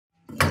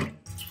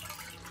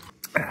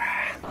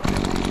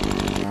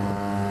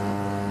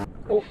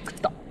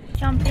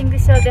ャンピング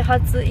車で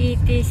初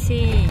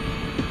ETC。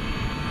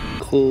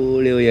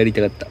 これをやり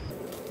たかった。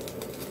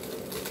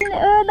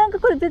なんか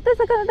これ絶対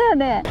魚だよ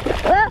ね。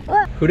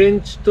フレ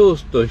ンチトー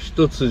スト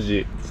一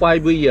筋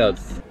5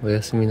 years。 お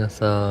やすみな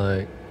さ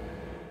い。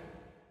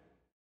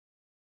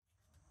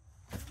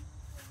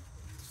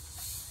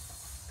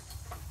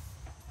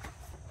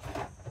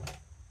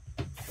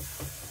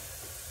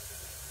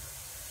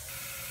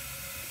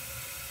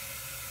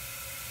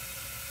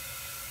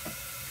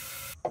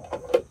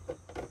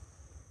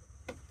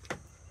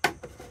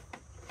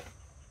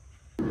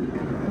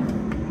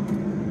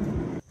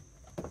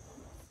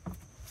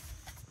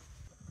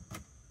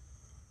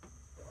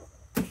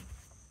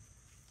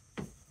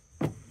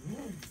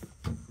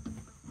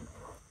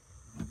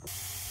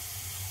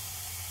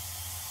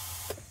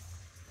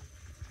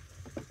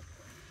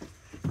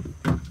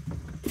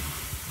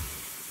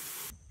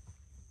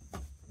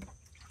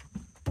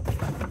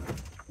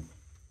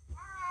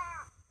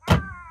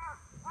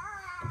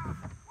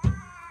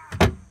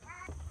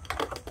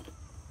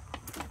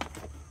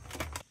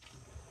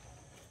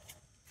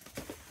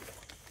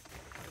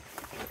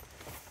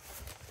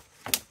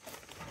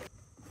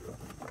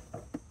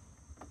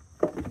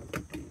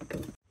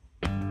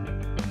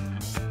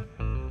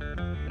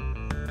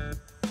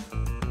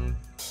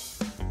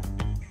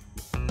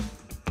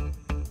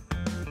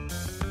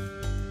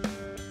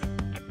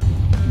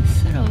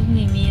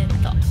海見え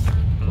た。今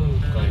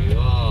回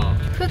は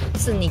富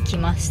津に来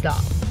ました。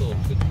そう、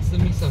富津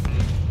岬、タ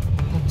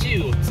チ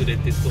ウオ釣れ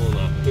てそう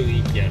な雰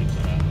囲気ある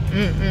か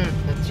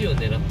ら、タチウオ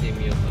狙って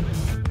みよう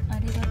かな。あ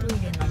れがトイ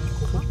レなの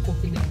か。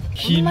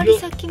あんまり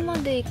先ま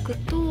で行く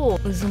と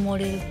うずも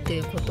れるってい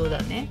うこと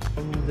だね。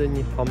完全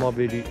に浜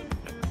べり。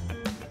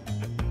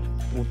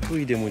おト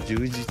イレも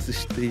充実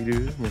してい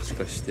る。もし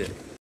かして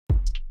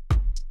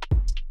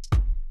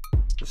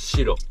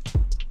白。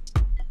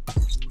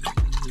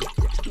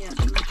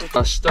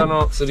明日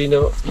の釣り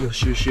の予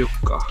習しよ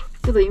っか。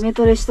ちょっとイメ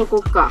トレしとこ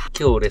うか。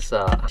今日俺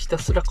さ、ひた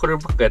すらこれば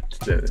っかやって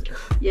たよね。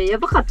いや、や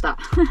ばかった。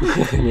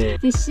ね、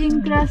フィッシン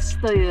グクラッシ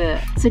ュという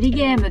釣り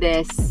ゲーム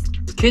です。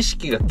景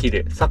色が綺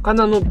麗。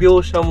魚の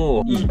描写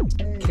もいい。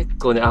結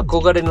構ね、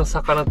憧れの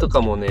魚と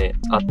かもね、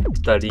あっ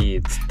た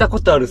り、釣ったこ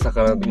とある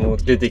魚も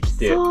出てき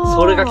て、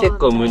それが結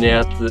構胸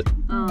熱。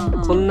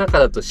この中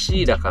だと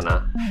シイラか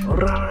な。オラ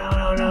オ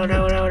ラオラオ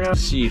ラオラオラ。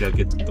シイラ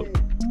ゲット。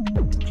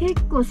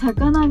結構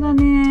魚が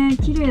ね、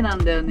綺麗な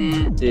んだよ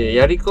ね。で、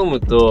やり込む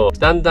と、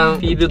だんだん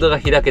フィールド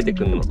が開けて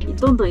くるの。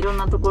どんどんいろん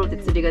なところで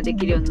釣りがで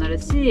きるようになる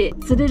し、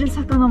釣れる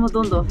魚も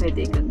どんどん増え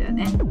ていくんだよ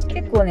ね。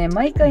結構ね、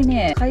毎回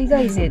ね、海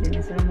外勢で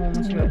ね、それも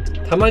面白い。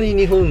たまに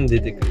日本出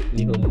てくる、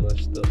日本の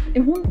人。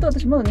ほんと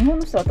私まだ日本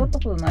の人当たった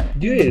ことないわ。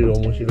デュエル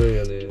面白い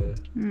よね。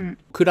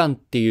クランっ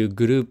ていう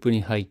グループ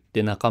に入っ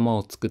て仲間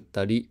を作っ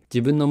たり、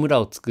自分の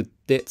村を作っ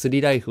て釣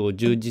りライフを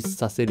充実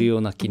させるよ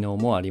うな機能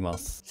もありま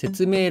す。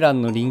説明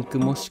欄のリンク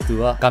もしく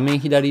は画面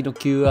左の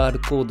QR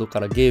コード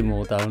からゲーム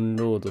をダウン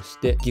ロードし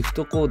てギフ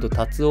トコード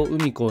たつお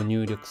海子を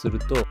入力する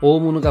と大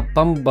物が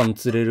バンバン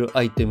釣れる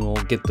アイテムを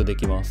ゲットで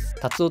きます。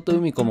たつおと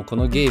海子もこ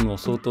のゲームを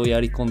相当や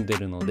り込んで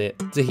るので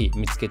ぜひ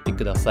見つけて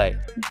ください。い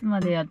つま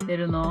でやって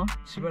るの？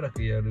しばら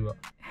くやるわ。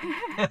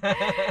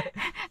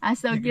明日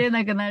起きれ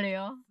なくなる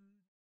よ。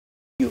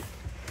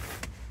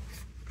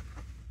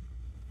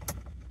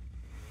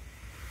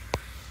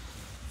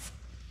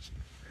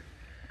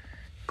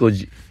5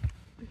時。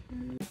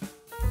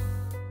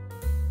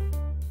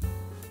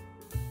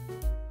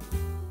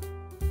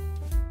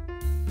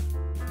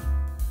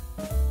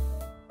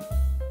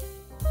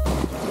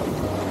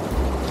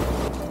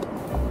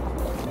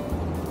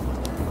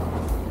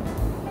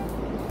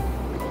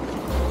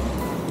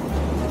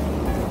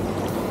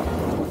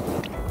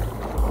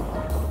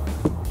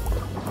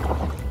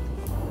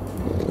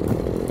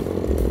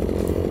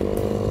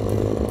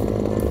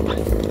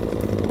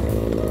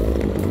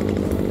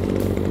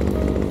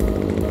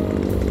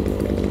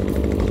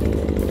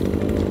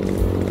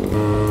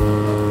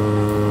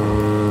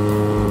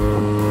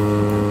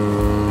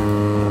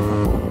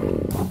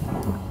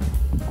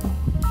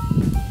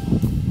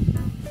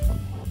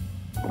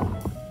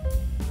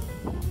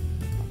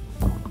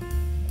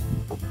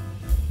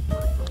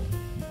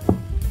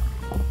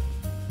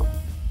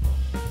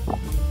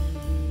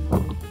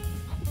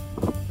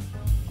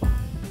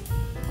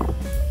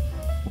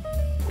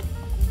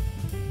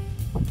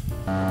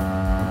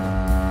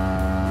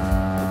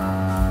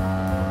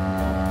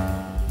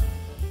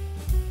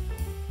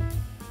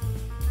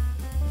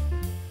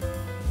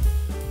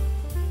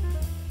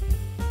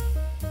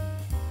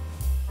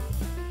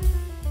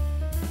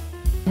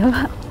や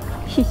ば、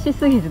必死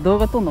すぎて動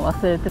画撮るの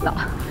忘れてた。よ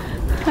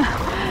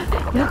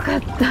か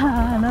っ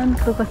た、なん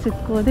とか出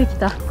航でき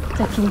た。じ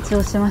ゃあ緊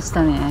張しまし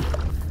たね。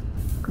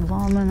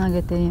バーム投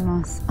げてみ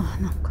ます。あ、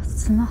なんか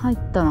砂入っ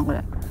たなこ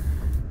れ。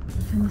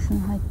自分に砂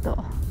入った。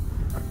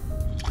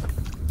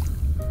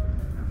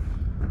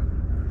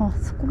あ、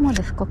そこま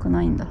で深く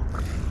ないんだ。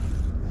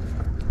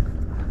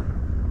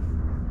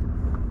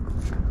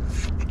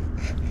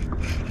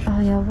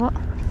あ、やば。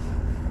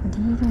リ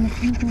ードも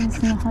完全に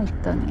砂入っ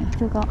たね。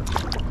人が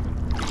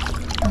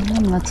ダメ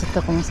になっちゃっ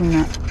たかもしれ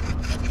ない。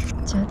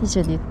ジャディジ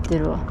ャディ言って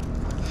るわ。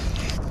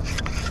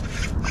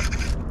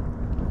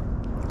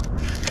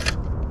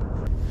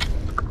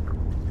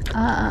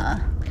あ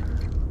あ、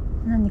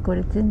何こ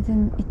れ、全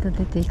然糸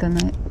出ていかな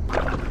い。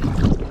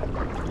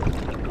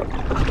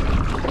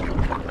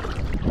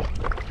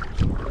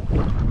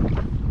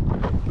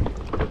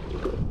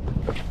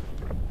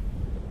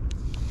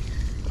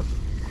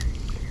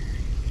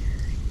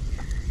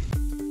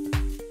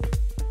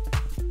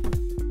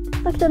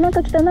なん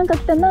か来た、なんか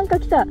来た、なんか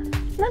来た、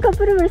なんか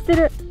プルプルして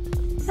る。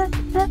な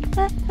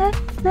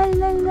に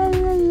なにな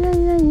になにな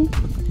になに、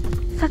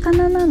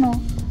魚なの？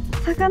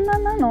魚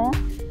なの？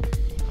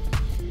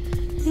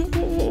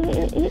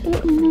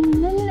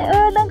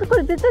なんかこ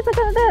れ絶対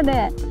魚だよ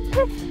ね。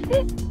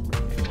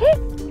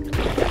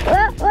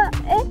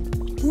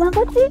マ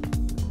ゴチ？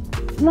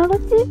マゴ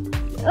チ？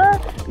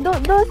どう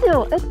し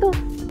よう。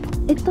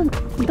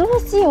どう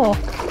しよう。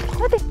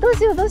待って、どう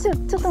しよう、どうしよう。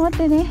ちょっと待っ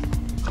てね。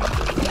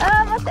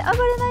待って、暴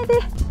れないで。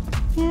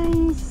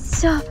よい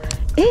しょ。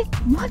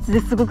マジで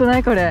すごくな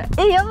いこれ。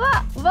や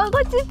ば、マゴ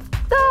チ釣っ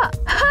た。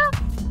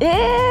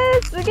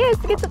すげえ、ち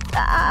ょっ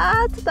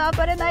と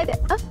暴れないで。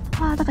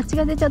なんか血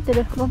が出ちゃって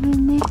る。ごめ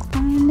んね、ご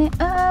めんね。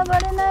暴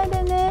れない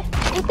でね。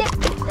いて、や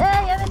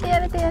めて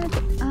やめてやめて。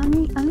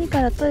網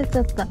から取れち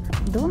ゃった。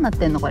どうなっ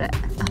てんのこれ。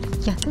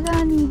逆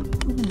側にい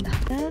るんだ。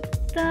やっ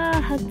た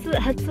ー、初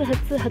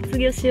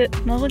魚種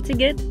マゴチ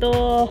ゲッ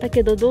ト。だ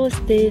けどどうし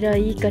ていら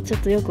いいかちょっ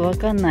とよくわ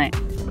かんない。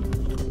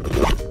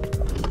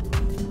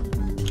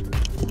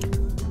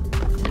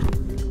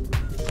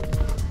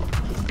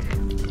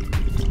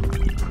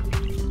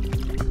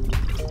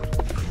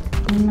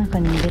この中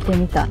に入れて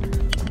みた。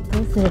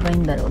どうすればいい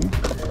んだろうね。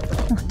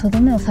なんかとど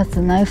めを刺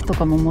すナイフと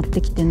かも持っ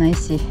てきてない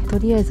し、と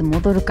りあえず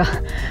戻るか。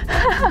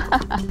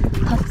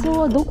カツ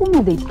オはどこ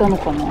まで行ったの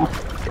かな。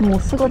もう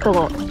姿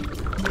があ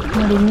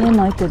まり見え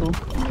ないけど。び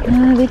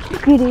っ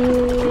くり。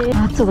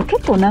ちょっと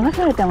結構流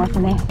されてます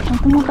ね。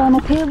もと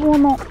もと堤防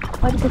の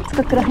割と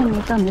近くら辺に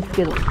いたんです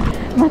けど、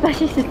また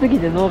必死すぎ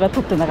て動画撮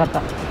ってなかっ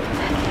た。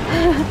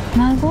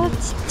マゴ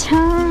チち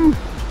ゃん。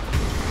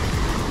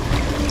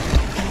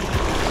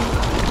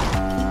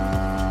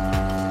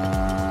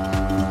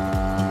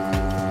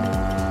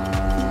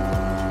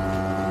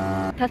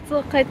タツ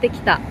オ帰ってき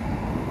た。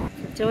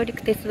上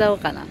陸手伝おう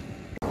かな。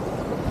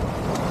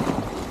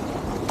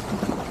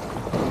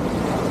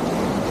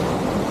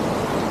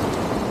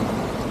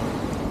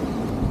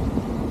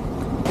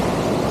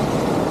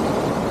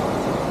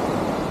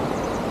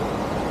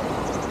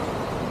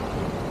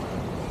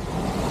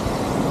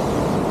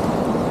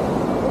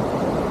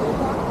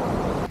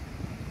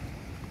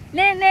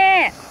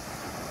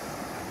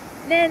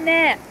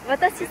ねえ、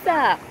私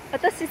さ、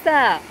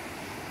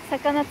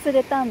魚釣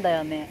れたんだ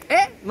よね。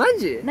マ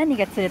ジ？何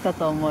が釣れた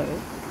と思う？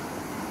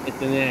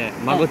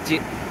マゴ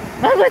チ。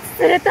マゴチ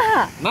釣れた。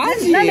マ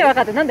ジ？なんでわ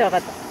かった？なんでわか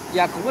った？い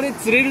や、ここで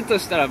釣れると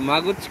したら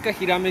マゴチか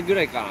ヒラメぐ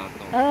らいかな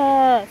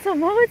と。そう、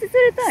マゴチ釣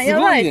れた。すごいね。や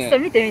ばい、ちょっと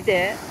見て見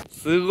て。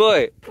すご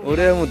い。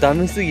俺はもうダ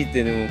メすぎ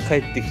てね、もう帰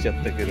ってきちゃ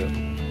ったけど、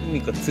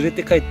海子連れ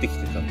て帰ってき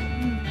てたんだ。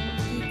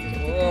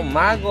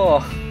マ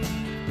ゴ。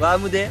ワー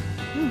ムで？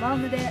ワー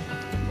ムで。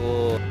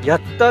や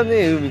った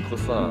ね、海子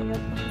さん。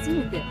初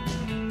めて。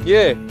イ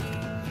エ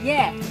ーイ。イ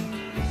エーイ。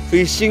フ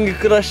ィッシング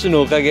クラッシュ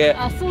のおかげ。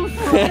そう。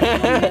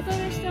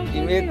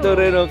イメト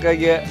レのおか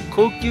げ。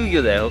高級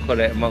魚だよ、こ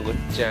れ、マゴ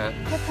ちゃん。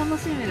これ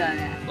楽しみだ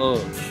ね。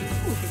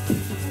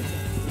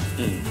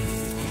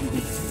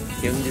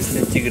40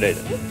センチぐらい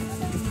だね。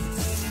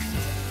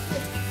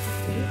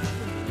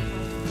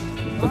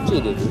こっち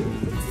入れる？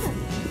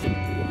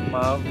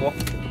マゴ。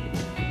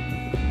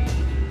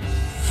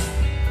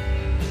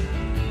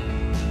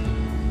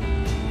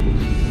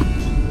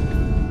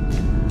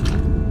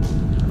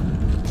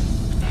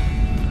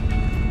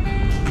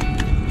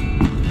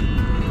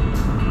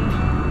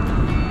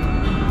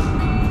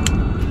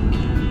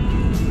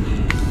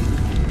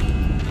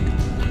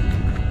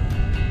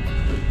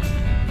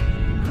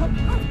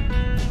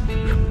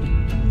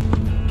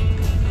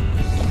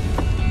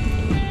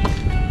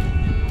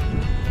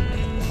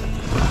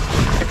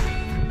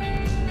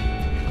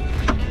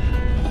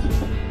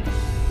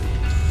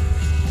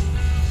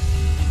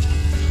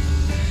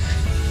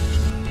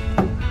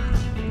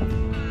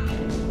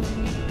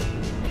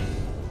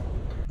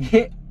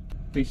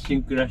フィッシン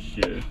グクラッシ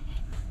ュ。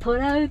ト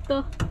ラウ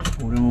ト。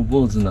俺も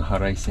坊主の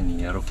腹いせ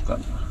にやろっか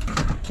な。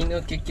昨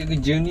日結局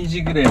12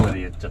時ぐらいま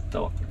でやっちゃっ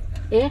たわ。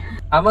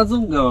アマゾ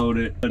ン川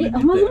俺。ア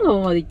マゾン川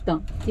まで行った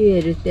ん？デュ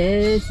エル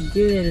です。絶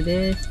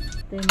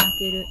対負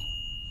ける。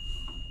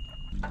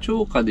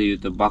釣果で言う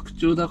と爆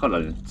釣だから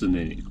ね、常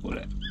にこ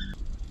れ。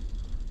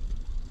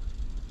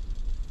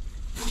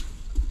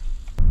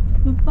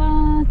出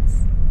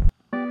発。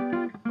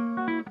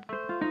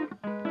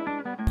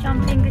キャ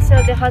ンピングショ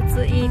ーで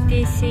初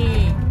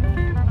ETC。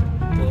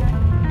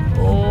普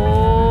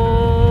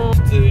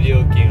通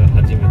料金は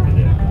初めて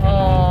だよ。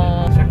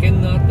車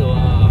検の後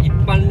は一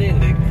般レーン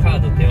でカー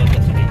ド手渡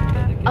しで行った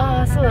んだけ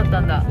ど。そうだった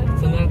んだ。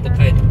その後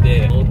帰っ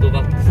てオート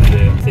バックス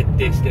で設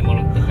定しても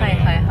らったから。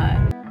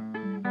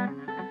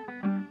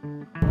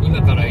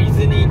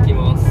伊豆に行き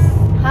ます。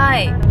は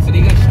い。釣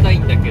りがしたい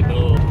んだけど、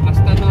明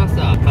日の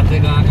朝風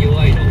が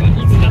弱いのが伊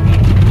豆だか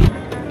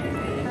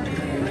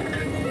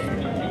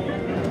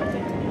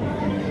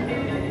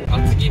ら。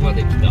厚木ま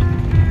で来た。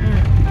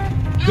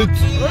普通。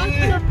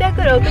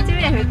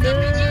660円普通。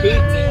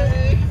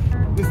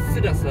うっ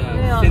すらさ、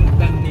先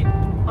端に。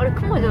あれ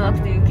雲じゃなく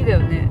て雪だよ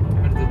ね。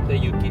あれ絶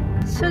対雪。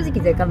正直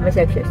若干むし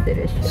ゃくしゃして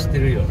るでしょ。して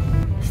るよ。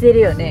してる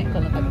よね、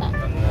この方。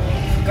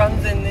不完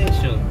全燃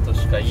焼と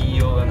しか言い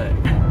ようがない。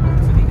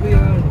釣り具屋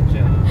あるじ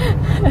ゃん。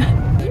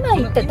今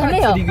行ったらダメ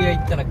よ。今釣り具屋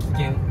行ったら危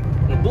険。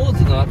坊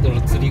主の後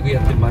の釣り具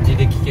屋ってマジ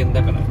で危険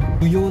だから。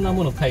不要な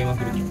もの買いま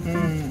くる。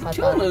今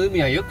日の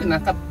海は良くな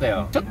かった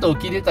よ。ちょっと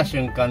沖出た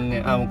瞬間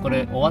ね、あ、もうこ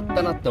れ終わっ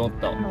たなって思っ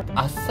たわ。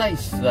浅い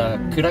しさ、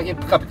クラゲ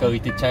プカプカ浮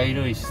いて茶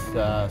色いし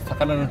さ、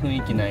魚の雰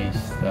囲気ないし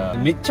さ、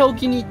めっちゃ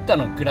沖に行った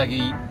の、クラゲ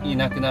い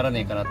なくならね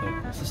えかなと思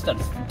って。そしたら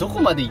ど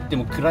こまで行って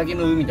もクラゲ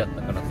の海だっ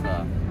たから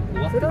さ。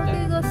クラ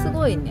ゲがす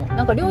ごいね。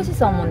なんか漁師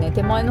さんもね、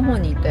手前の方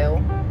にいた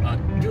よ。あ、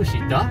漁師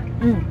いた？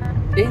うん。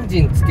エン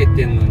ジンつけ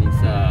てんのに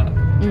さ、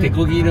手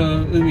こぎ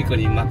の海子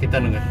に負け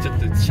たのがちょっ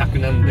と尺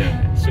なんだよ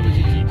ね、正直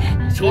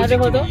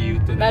に言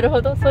うとね。なる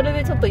ほど。それ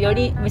でちょっとよ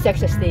りむしゃく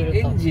しゃしていると。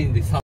エンジン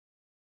でさ。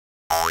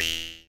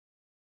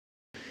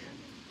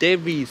デ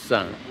ビー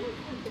さん、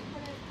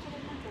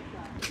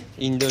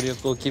インド旅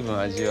行気分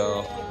味わ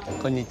おう。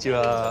こんにち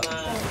は。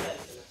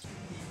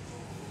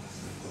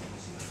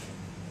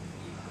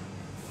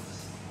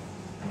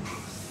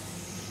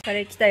カ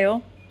レー来た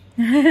よ。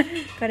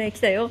カレー来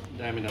たよ。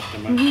ダメだった、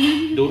ド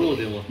ロー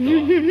で終わったわ。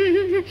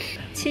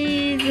チ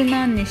ーズ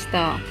ナンにし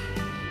た。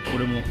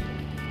俺も。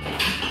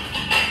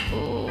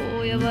お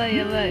ー、やばい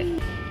やばい。う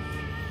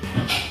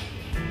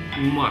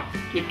ま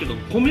い。けど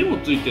米も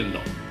ついてんだ。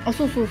あ、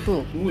そうそうそ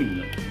う。すごいね。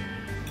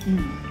うん。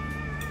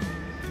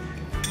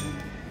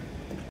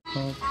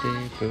ポ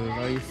テト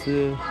ライ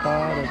スパ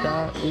ラ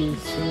ダイ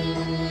ス。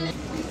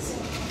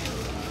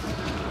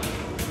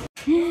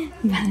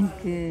バン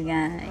ク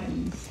がい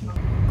いし。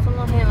こ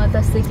の辺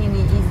私的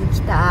に伊豆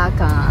来た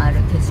感ある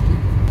景色。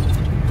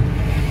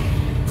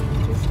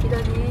景色だ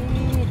ね。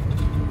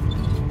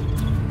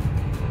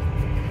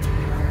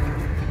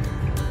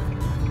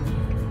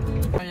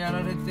やら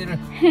れてる。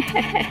リ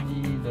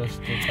ードし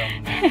てた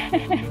んで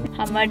すけど。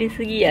ハマり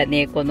すぎや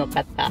ね、この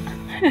方。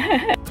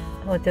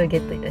包丁ゲ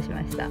ットいたし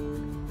ました。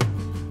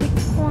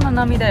結構な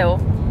波だよ。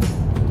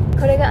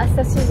これが明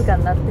日静か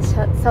になって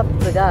サッ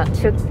プが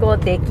出港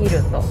でき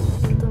ると。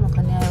との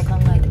兼ね合いを考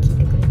えて聞い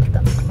てくれて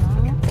たのかな。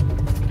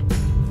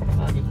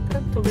あ、一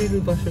旦飛べ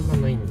る場所が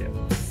ないんだよ。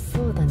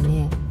そうだ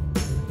ね。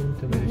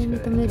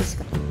止めるし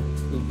かない。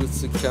ウグ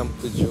スキャン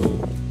プ場。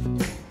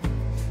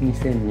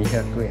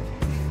2200円。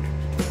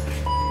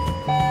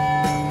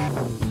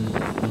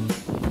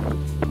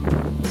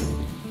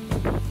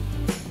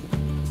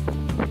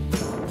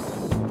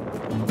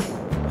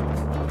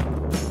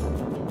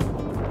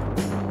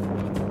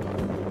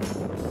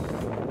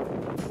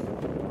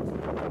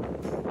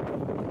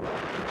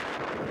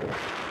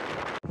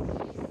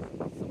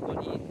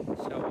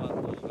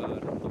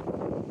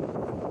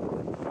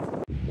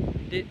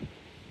で、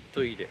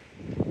トイレ。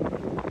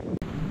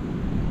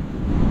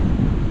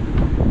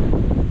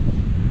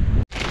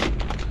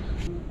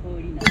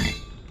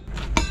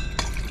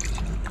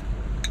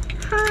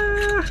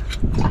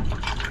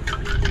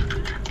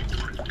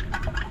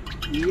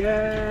イ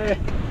エ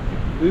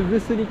ーイ。うぐ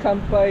すに乾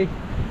杯。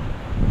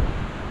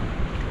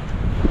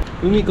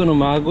海子の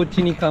孫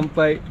ちに乾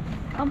杯。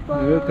乾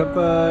杯。乾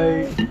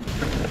杯。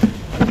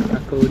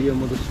氷を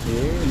戻して、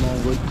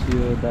孫ち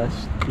を出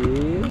し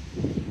て。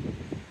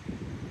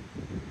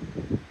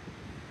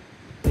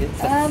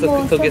早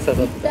速トゲ刺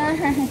さった。こ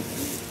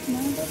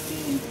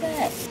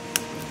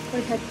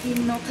れ100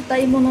均の硬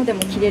いものでも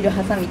切れる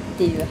ハサミっ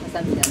ていうハ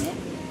サミだね。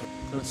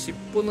その尻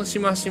尾のし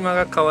ましま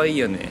が可愛い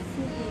よね。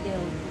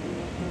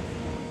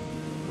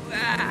うわ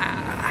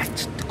ー、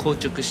ちょっと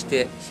硬直し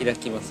て開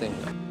きません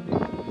が、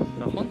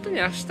本当に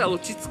明日落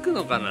ち着く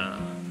のかな。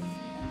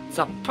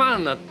ザッパー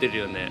ンなってる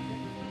よね。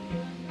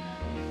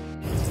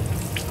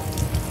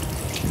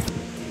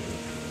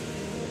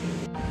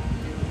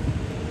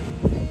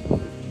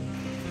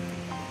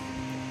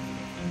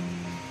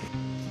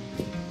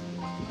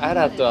ア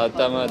ラと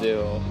頭で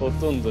ほ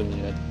とんど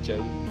になっちゃ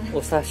う。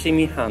お刺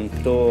身班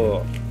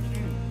と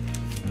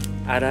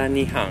アラ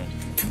2班。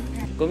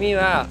ゴミ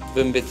は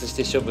分別し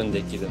て処分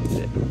できるん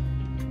で。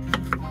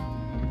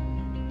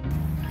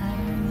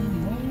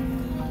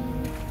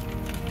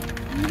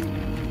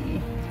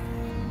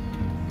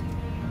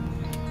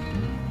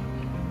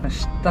明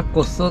日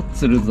こそ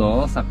釣る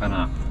ぞ、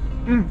魚。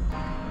うん。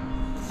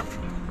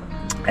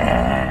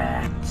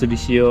釣り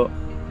しよう。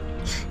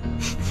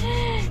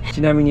ち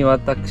なみに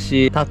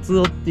私、たつ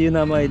おっていう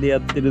名前でや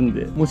ってるん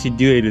で、もし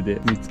デュエルで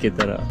見つけ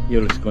たら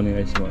よろしくお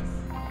願いしま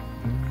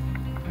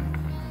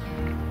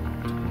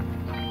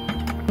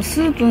す。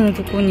スープの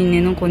とこに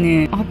ね、なんか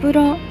ね、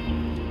油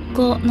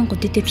がなんか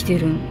出てきて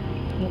るん。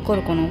わか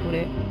るかな、こ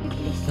れ。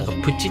なんか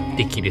プチっ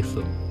て切れそ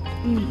う。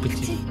うん、プ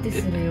チって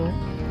するよ。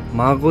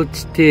まご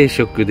ち定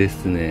食で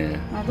すね。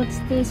まごち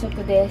定食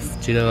です。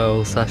こちらは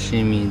お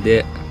刺身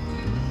で、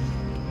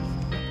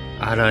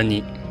あら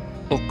に。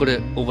これ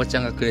おばち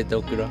ゃんがくれた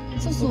オクラ。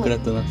そうそう。オクラ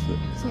とナス。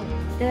そう。い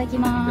ただき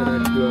まいただ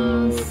き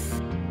ー。ますす。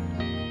い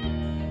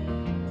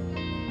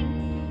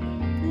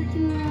ただき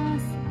ま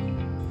す。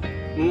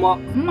うまっ。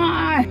う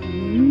まい。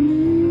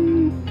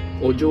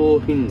お上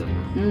品だな。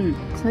うん、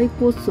最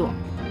高っすわ。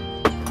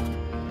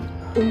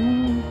おお、う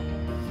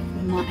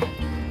まい。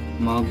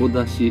孫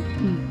だし。う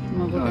ん、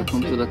孫だし。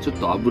本当だ、ちょっ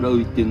と油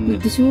浮いてんね。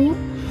でしょ？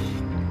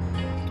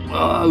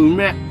ああ、う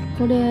めえ。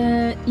こ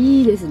れ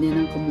いいですね、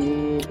なんかも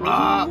う。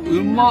ああ、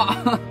うま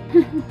っ。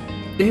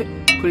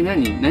これ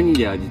何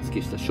で味付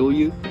けした？醤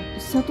油？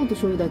砂糖と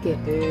醤油だけ。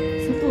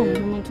砂糖はもう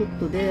ほんのちょっ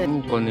とで。な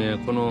んか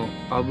ね、この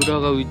油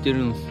が浮いて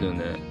るんですよ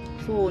ね。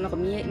そう、なんか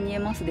見え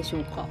ますでしょ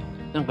うか。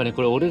なんかね、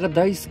これ俺が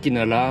大好き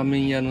なラーメ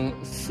ン屋の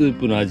スー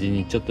プの味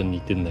にちょっと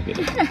似てんだけ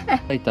ど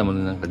埼玉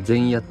のなんか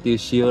前屋っていう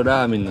塩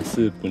ラーメンのス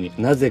ープに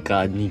なぜ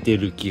か似て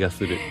る気が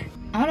する。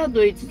あらと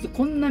言いつつ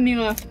こんな身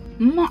が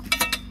うまっ。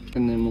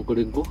ね、もうこ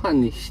れご飯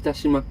に浸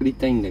しまくり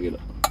たいんだけど。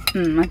う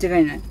ん、間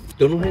違いない。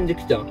どの辺で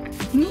来たん？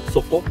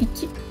そこ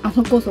あ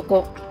そこ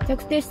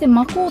着底して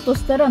巻こうと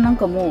したらなん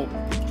かも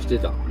来て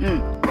た。う、う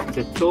ん、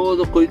じゃあちょう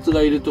どこいつ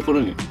がいるとこ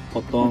ろに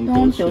ポトン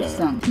と落ち落ち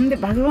たんで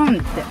バグワンっ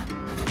て。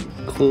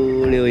こ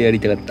れをやり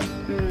たかった。ト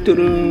ゥ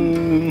ル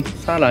ーン。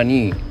さら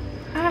に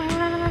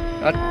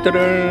あっとる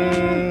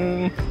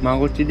ーん、ま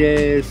ごち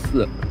です。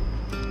う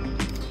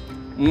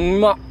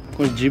まっ。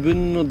これ自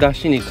分の出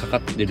汁にかか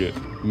ってる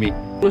身。こ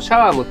のシャ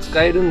ワーも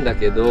使えるんだ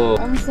けど、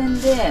温泉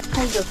で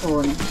体力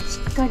をねし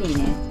っかり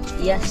ね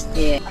癒し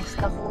て明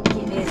日ほうき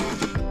で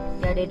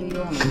やれる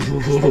ように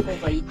した方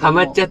がいいと思う。ハ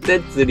マっちゃった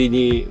釣り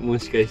にも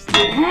しかして。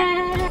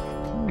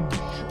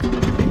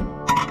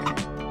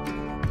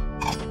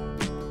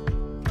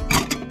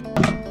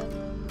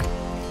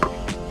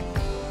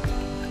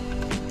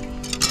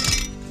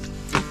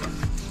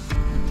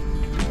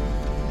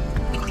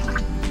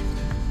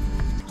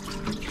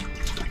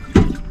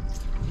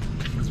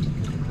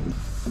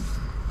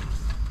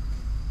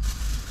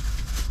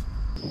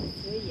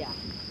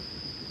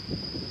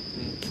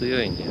強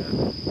いね。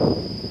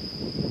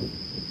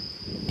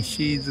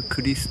西伊豆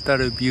クリスタ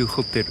ルビュー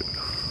ホテル。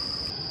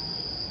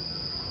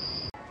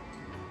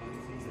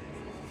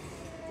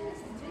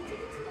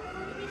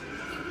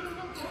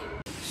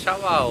シャ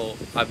ワーを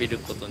浴びる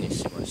ことに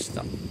しまし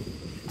た。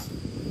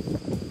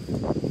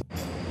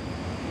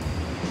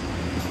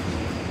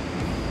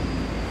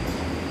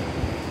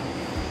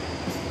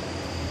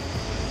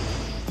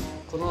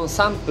この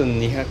3分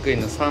200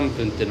円の3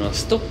分っていうのは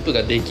ストップ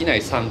ができない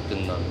3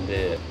分なん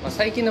で、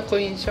最近のコ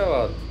インシャ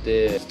ワーっ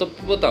てストッ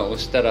プボタンを押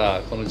した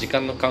らこの時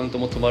間のカウント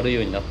も止まる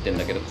ようになってん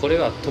だけど、これ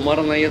は止ま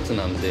らないやつ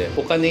なんで、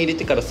お金入れ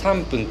てから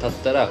3分経っ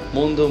たら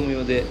問答無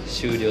用で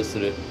終了す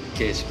る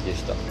形式で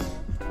した。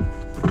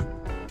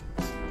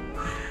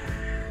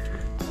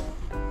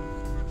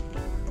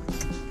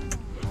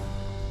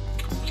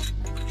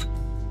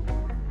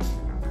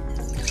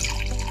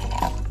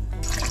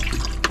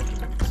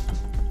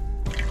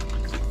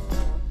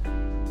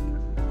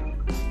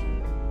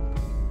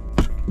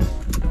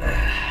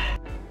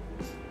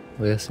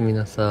おやすみ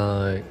な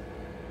さい。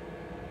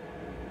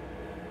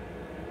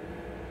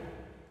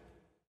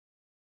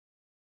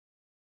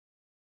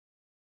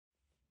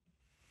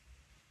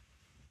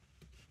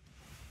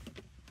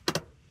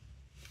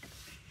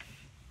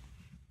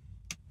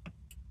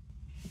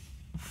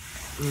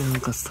なん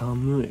か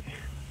寒い。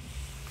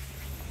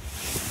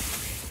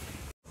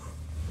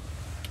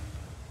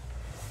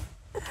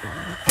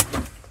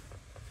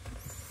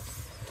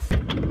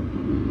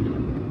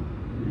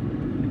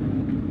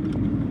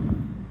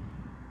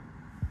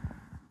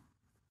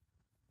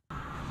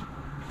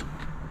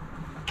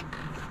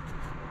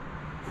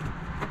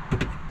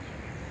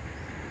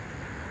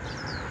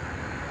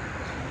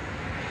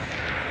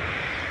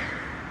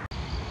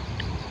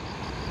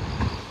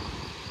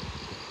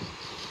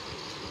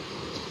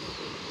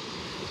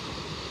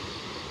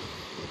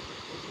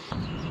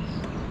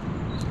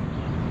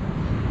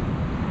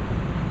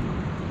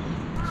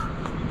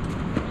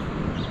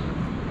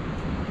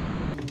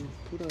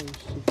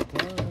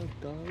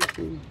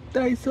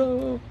ダイソ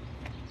ー。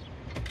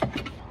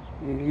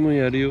俺も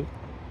やるよ。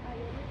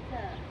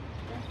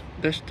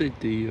出しとい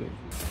ていいよ。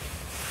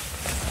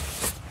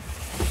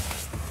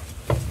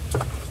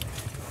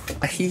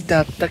ヒーター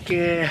あった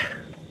けー。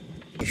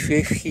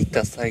FF ヒータ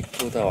ー最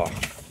高だわ。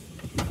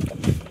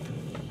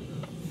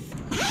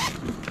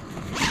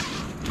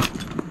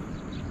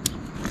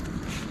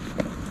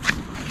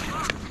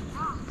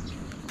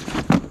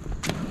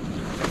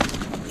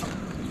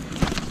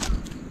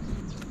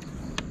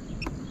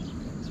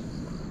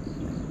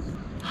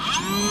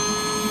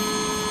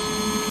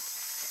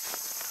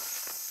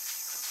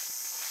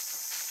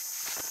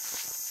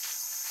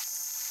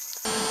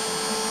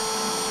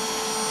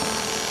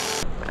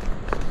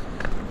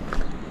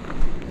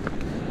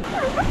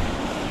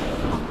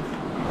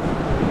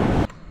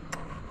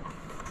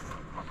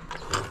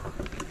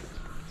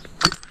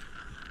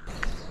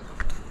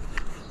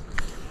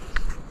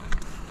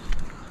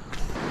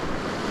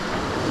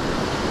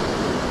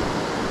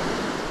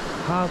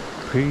ハッ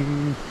ピ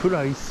ープ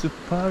ライス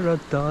パラ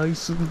ダイ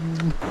ス。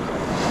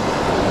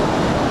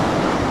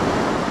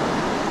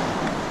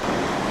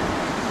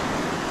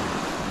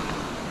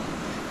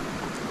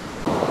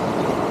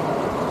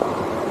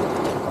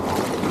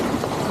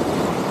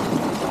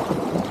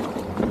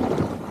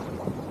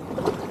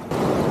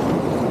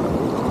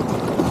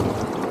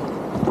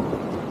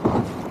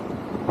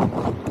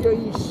よ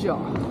いしょ。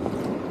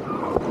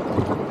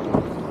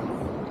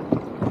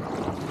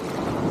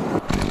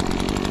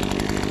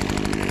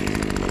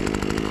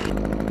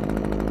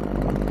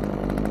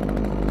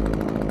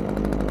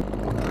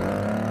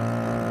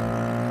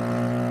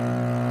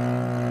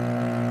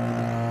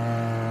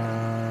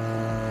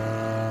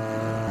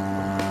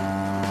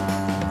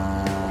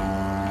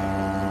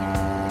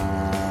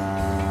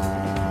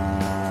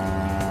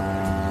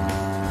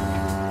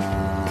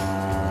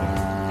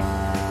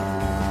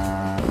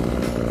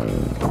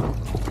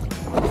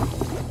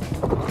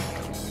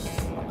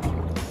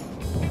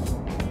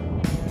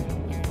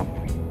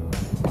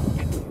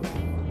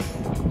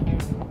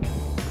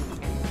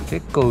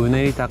結構う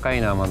ねり高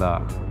いな。ま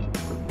だ。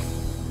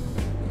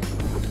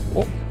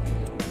お、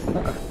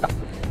なんか来た。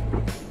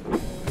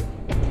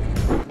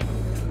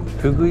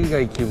フグ以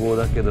外希望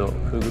だけど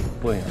フグっ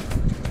ぽいな。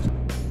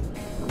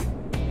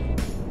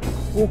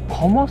お、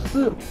カマ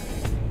ス。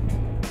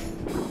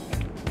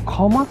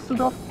カマス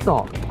だっ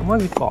た。マ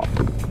ジか。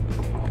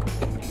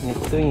ネ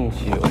ットイン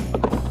しよう。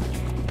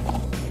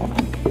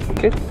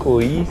結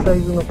構いいサ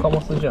イズのカ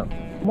マスじゃん。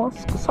マ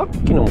スクさっ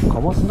きのも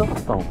カマスだっ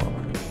たのかな。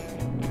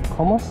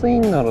カマスイ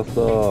ンならさ、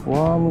ワ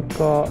ーム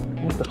かも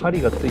っと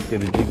針がついて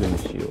るジグに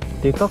しよう。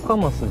デカカ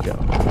マスじゃん。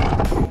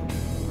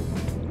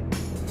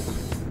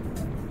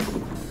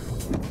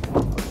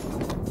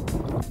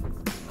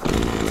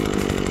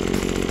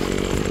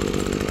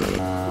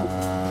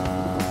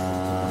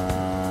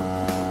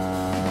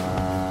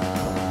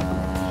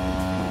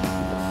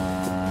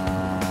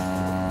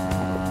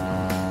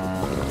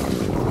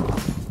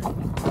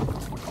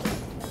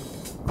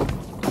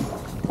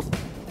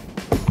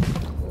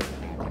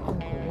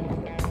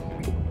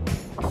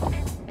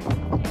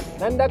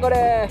なんだこ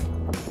れ、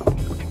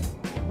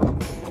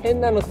変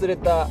なの釣れ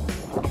た。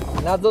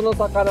謎の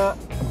魚。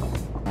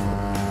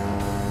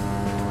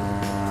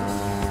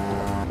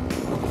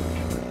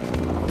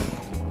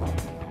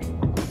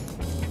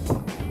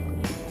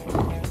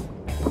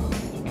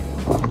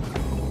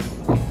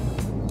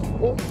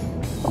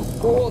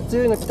お、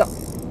強いの来た。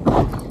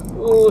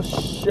おっ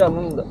しゃ、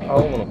なんだ、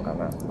青物か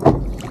な。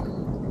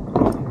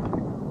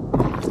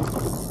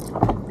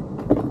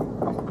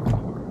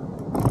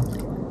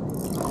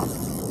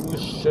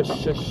しょ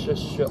しょしょ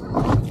しょ。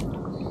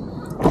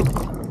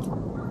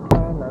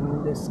な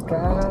んです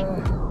か。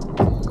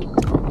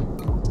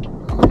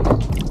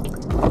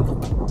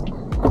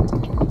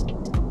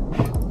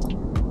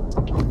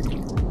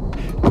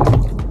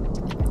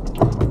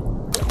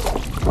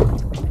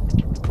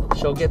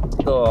ショゲ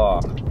ット、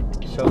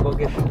ショゴ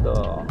ゲッ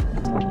ト。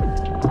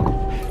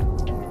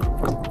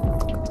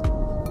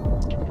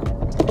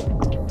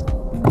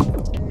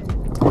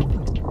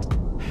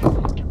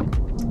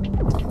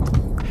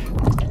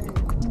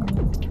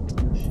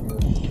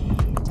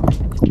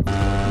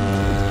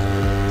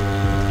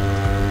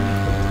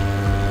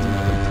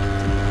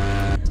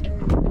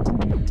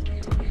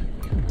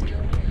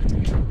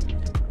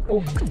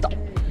お、食った。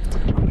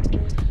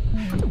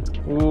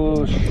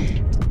ー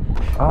し。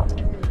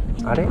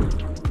あれ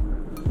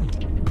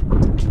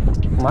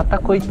また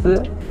こい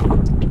つ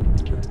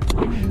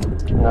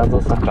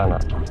謎魚。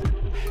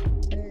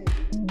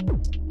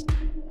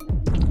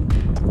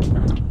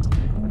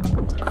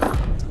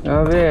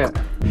やべえ、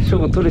ショ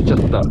ゴ取れちゃっ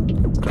た。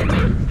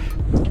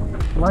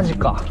マジ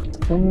か。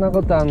そんな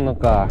ことあんの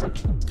か。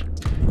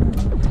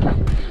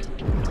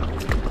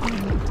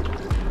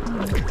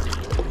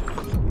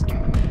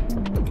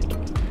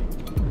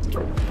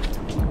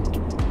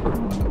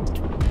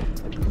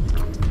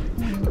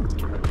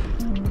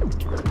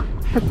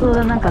カツオ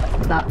がなんか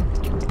釣った。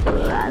う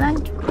わ、な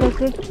んか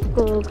結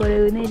構これ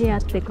うねりあ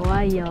って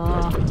怖いよ。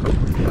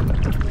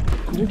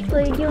ずっと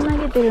エギを投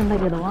げてるんだ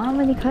けど、ワー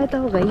ムに変えた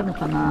方がいいの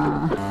か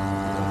な。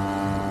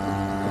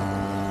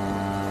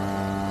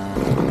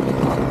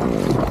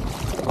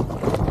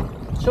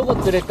ショゴ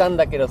釣れたん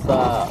だけど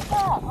さ、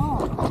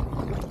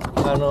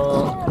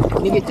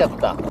逃げちゃっ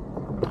た。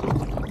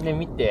ね、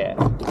見て。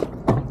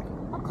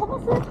カマ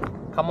ス？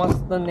カマ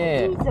スと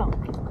ね、いいじゃん。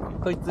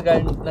こいつが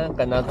なん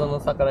か謎の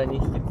魚2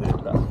匹釣れ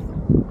た。な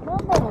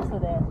んだろうそ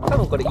れ。多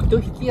分これ糸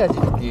引きアジ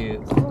ってい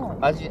う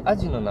ア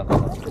ジの仲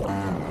間。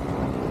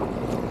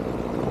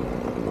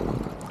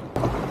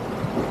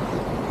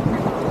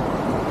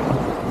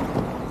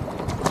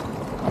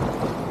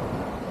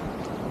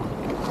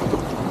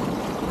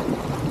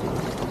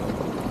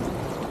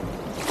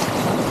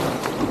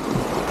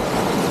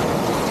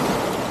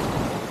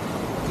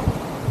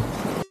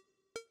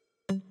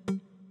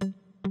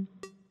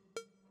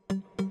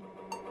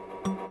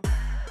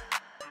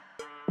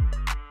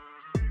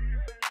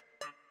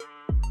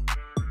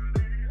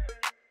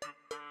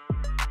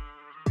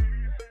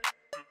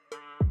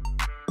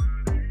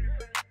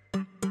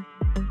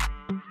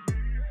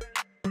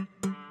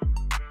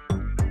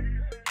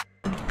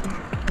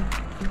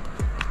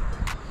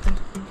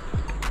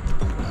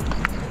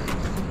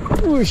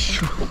よい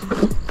しょ。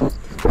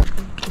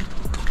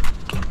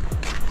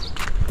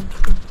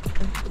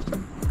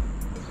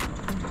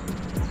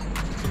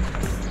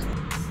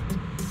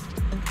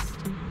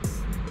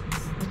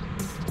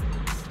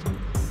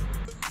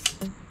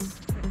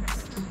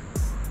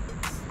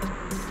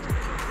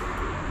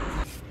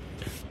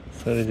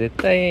それ絶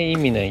対意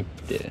味ないっ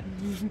て。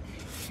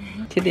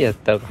手でやっ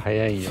た方が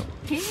早いよ。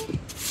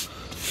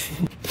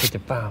手で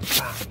バンバン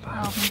バン。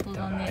あ、本当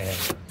だね。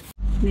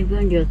目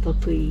分量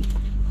得意。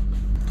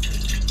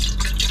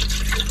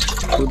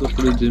ちょうど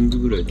これ全部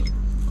ぐらいだ。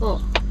お。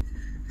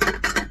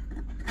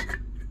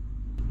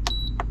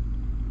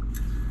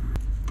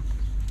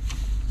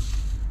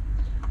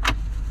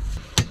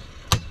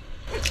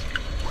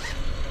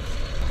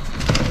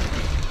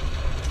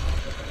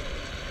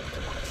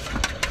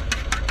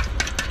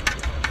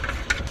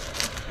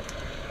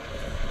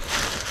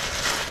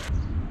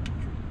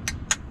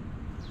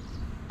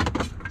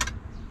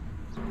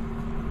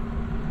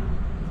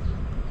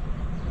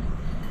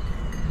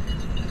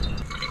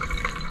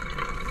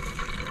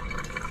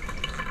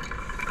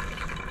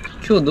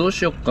今日どう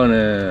しよっか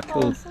ね。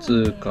今日つ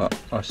うか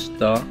明日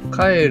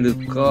帰る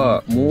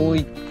か、もう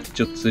一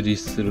丁釣り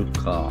する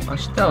か。明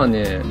日は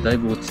ねだい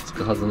ぶ落ち着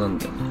くはずなん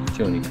だよね、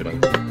今日に比べて。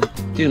っ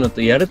ていうの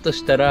と、やると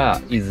した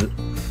ら伊豆。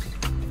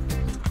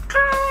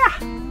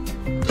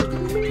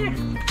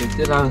ベ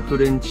テランフ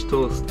レンチ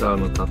トースター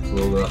の達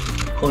夫が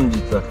本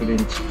日はフレン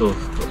チトー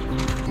スト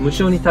無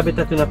償に食べ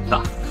たくなっ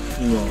た。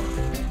今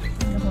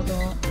なるほど。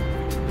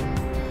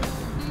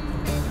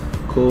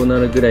こうな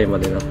るぐらいま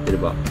でなってれ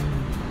ば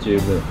十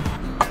分。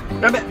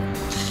やべ、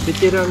ベ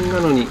テラン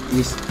なのに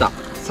ミスった。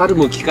猿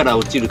も木から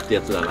落ちるって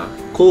やつだな。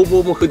工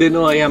房も筆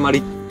の誤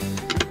り。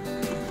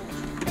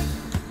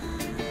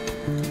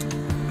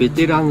ベ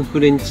テランフ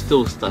レンチ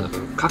トースターだか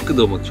ら角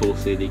度も調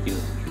整できる。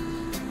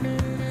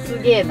す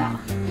げえな。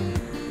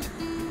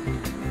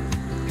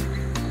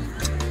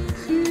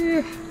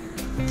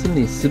常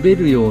に滑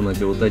るような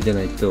状態じゃ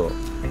ないと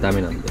ダ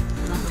メなんだよ。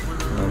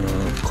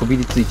こび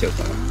りついちゃう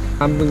から。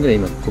半分ぐらい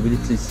今こびり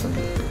ついてたん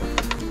だけど。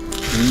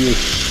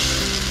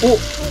お、こ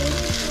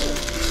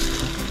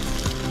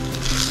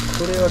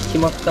れは決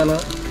まったな、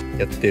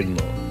やってるの。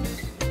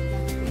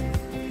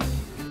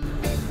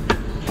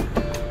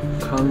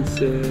完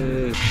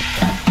成。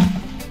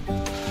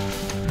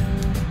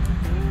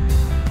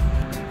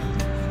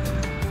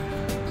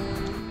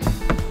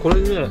こ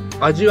れね、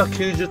味は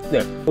90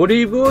点。オ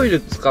リーブオイル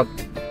使っ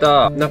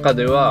た中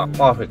では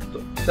パーフェクト。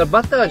だから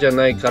バターじゃ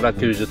ないから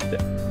90点。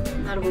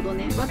なるほど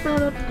ね。バター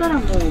だったら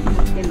もう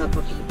100点だった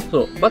ってこと。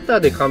そう、バター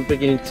で完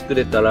璧に作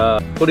れた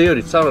らこれよ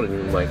りさらにう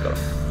まいから。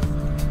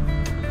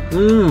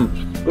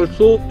これ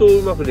相当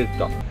うまくでき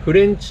た。フ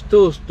レンチ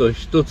トースト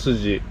一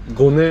筋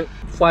5年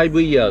5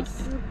 years。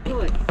 す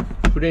ごい。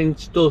フレン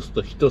チトース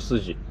ト一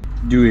筋。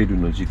デュエル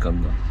の時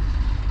間だ。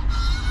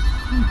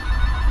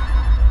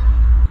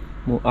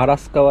もうアラ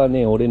スカは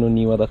ね俺の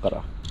庭だか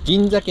ら。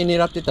銀鮭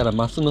狙ってたら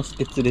マスノス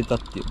ケ釣れたっ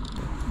ていう。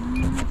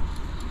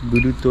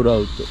ブルトラ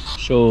ウト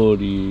勝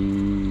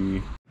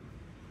利。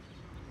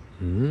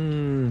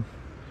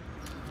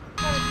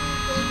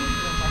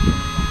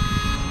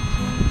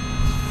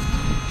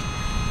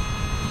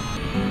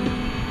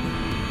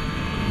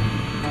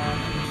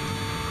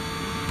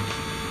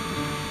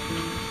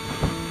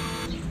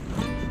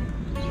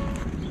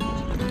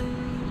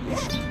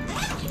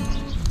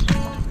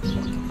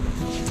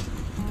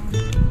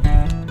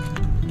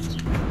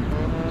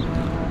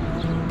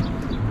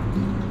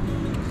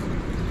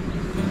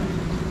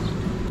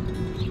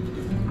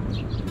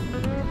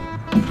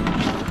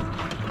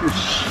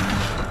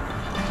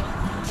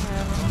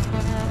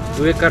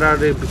上からあ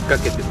れぶっか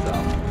けてさ。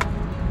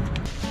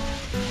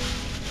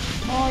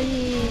あ、い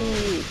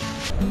い。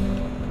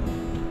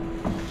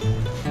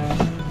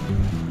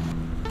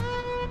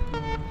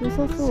良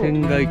さそう。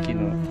船外機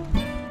の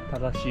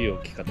正しい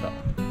置き方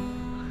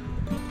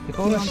で、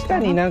この下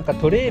になんか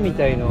トレイみ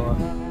たいの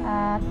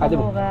あった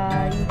方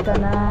がいいか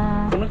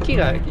な。この木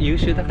が優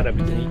秀だから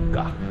別にいい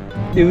か。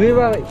で上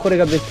はこれ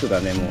がベスト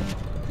だね。も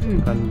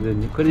う、完全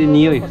にこれで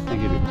匂い防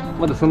げる。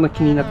まだそんな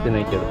気になって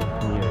ないけど、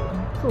匂い。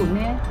そう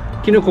ね。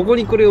昨日ここ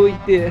にこれ置い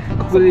て、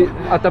ここで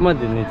頭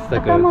で寝てた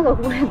から。頭が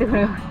こうやってく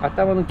れる。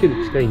頭の距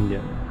離近いんだ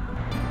よね。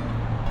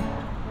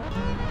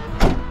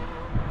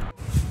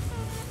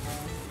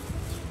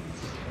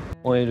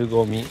燃える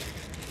ゴミ。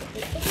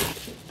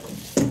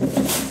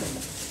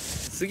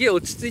すげえ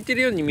落ち着いて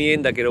るように見え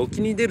んだけど、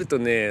沖に出ると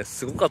ね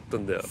すごかった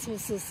んだよ。そう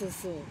そうそう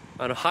そう。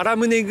腹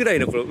胸ぐらい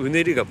のこのう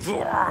ねりがブ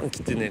ワーン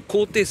きてね、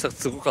高低差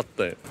すごかっ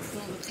たよ。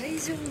会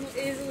場の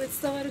映像で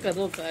伝わるか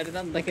どうかあれ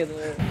なんだけど。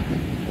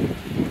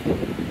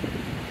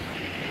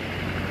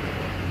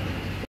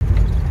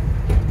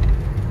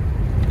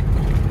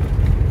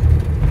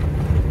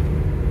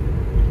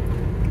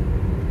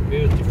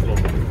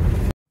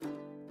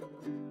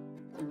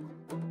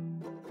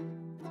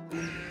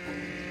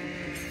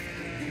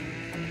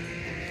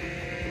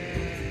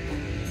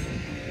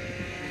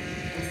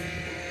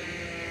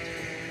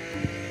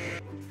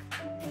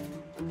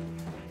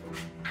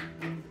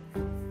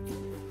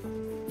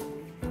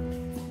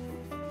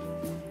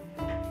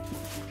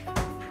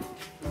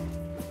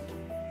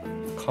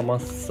カマ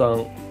スさ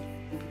ん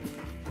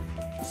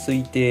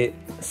推定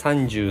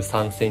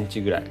33セン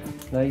チぐらい。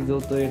内臓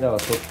とエラは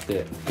取っ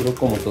て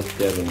鱗も取っ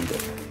てあるんで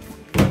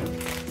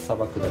さ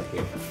ばくだけ。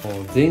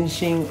もう全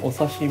身お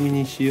刺身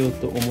にしよう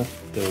と思っ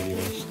ており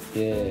まし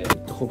て、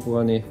ここ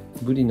がね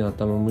ブリの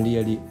頭無理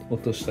やり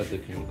落とした時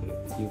にこれ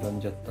歪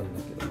んじゃったんだ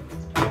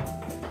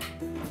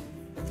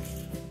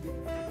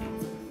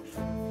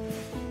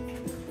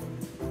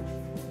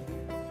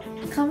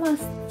けど、カマ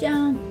スち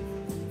ゃん。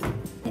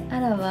ア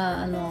ラ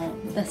は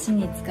出汁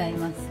に使い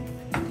ます。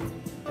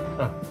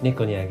あ、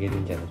猫にあげる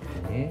んじゃなく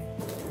てね。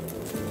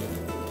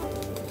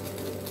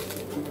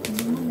いいん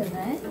じゃ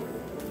ない？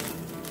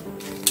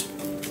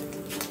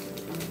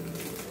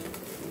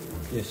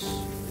よし。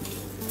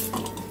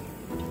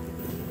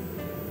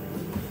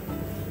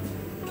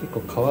結構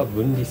皮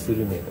分離す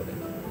るねこれ。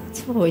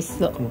超美味し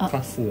そう。この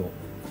カスを。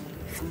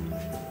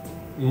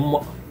うま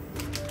っ。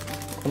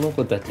この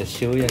子たちは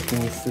塩焼き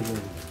にするんで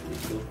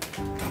すよ。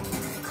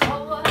か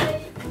わい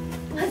い。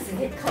マジ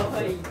でか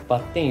わいい。バ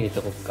ッテン入れ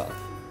とこっか。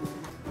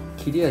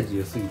切れ味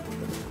良すぎ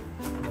て。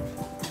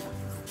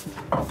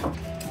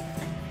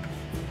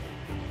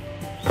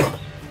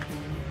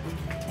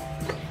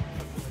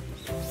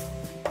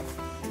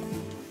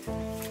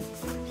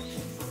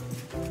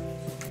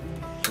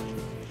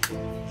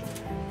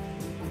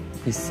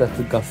必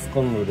殺ガス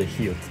コンロで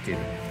火をつける。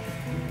フ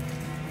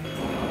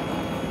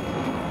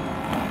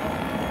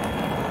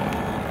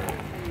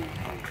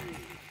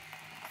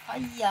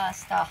ァイヤー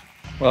した。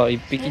あ、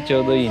一匹ち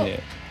ょうどいい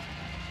ね。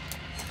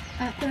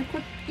あ、これ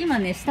今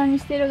ね下に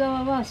してる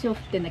側は塩振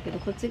ってんだけど、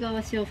こっち側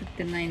は塩振っ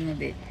てないの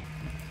で。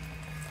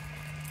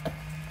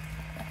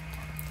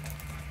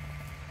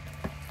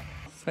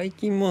最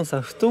近もう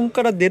さ、布団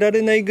から出ら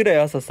れないぐらい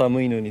朝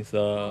寒いのにさ、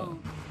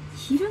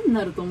昼に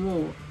なると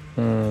もう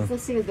うん、日差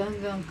しがガ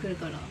ンガン来る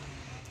から。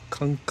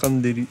カンカ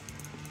ン出る。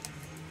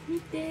見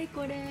て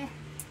これ。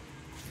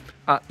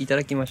あ、いた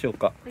だきましょう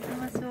か。いただき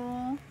まし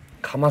ょう。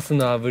カマス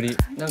の炙り、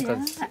なんかや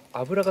ばい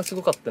油がす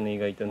ごかったね、意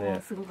外とあ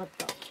ね。すごかっ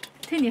た。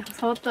手に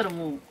触ったら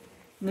もう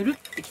ぬるっ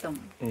てきたもん。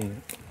う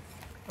ん。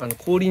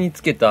氷に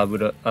つけた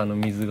油、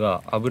水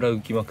が油浮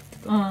きまくって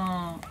た。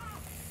ああ。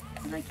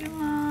いただき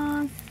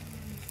ます。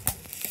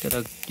いた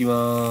だき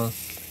ま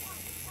す。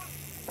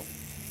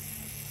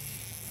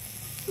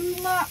う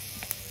まっ。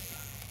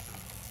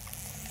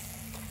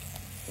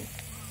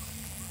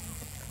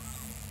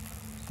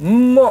う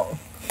んまっ。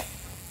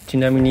ち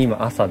なみに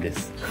今朝で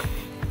す。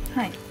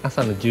はい。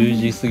朝の10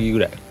時過ぎぐ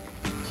らい。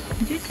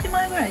11時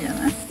前ぐらいじゃ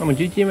ない？あ、もう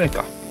11時前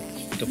か。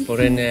こ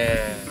れね、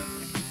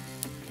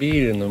ビ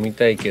ール飲み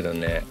たいけど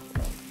ね。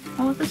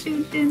あ、私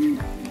運転で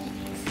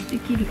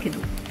きるけど。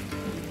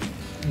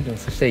でも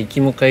そしたら行き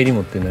も帰り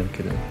もってなる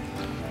けど。う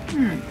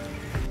ん。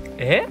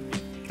え？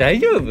大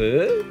丈夫？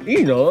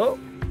いいの？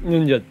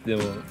飲んじゃって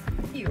も。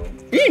いいよ。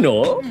いい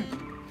の？うん。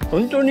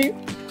本当に？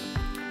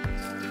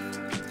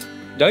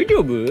大丈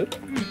夫？う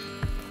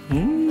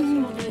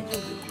ん。私は大丈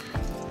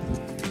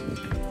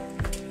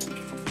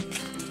夫。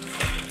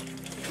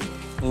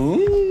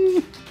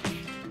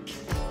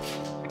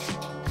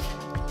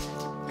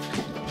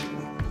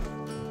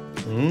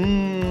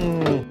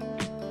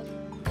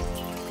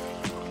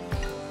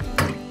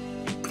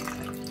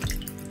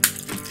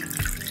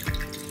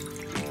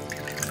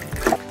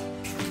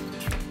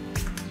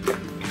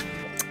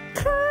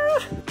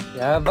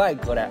やばい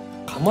これ。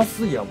カマ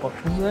スやば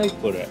くない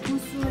これ。カマ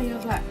スはや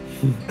ばい。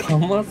カ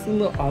マス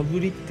の炙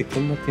りってこ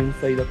んな天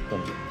才だった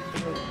んだ。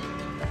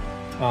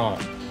ああ。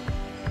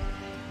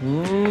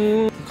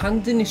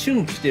完全に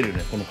旬来てる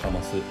ねこのカ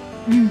マス。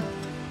うん。で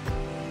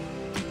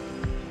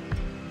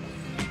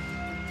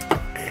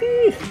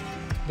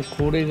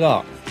これ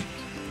が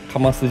カ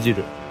マス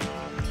汁、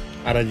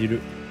あら汁。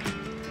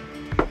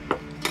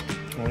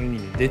これに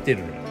出て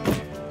るね。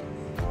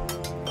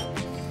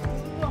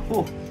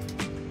お、こ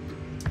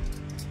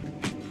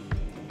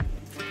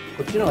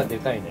っちの方がで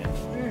かいね。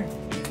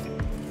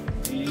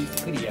うん。ゆっ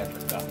くり焼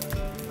くか。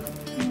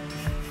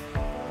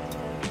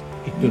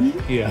糸引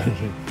き味。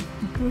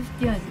糸引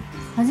き味。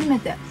初め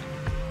て。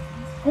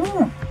うん。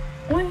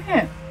おいしい。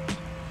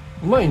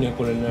うまいね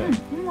これね。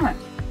うん、うまい。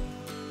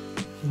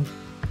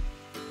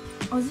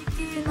味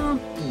系な。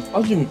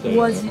アジみたい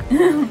な。お味。普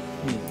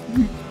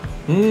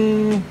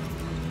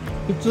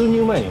通に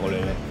うまいねこ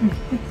れね。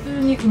普通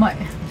にうまい。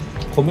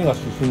米が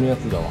進むや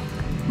つだわ。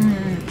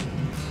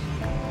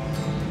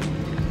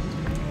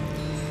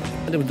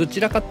でもどち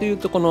らかという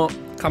とこの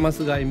カマ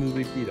スが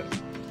MVP だ。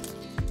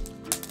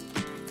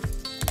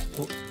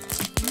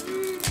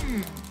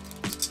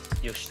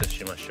よしと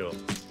しましょう。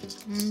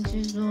美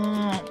味しそう。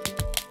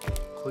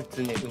こいつ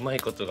ねうまい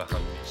ことが判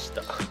明し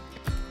た。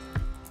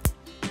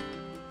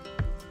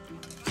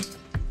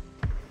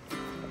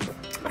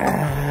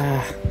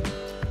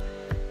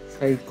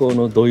最高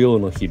の土曜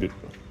の昼。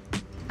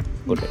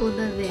これ。最高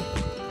だぜ。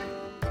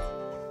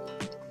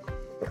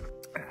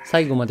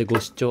最後までご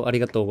視聴あり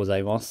がとうござ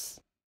いま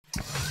す。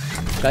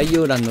概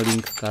要欄のリ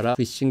ンクから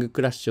フィッシング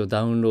クラッシュを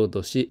ダウンロー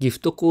ドし、ギフ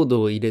トコー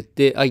ドを入れ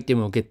てアイテ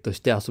ムをゲットし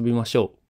て遊びましょう。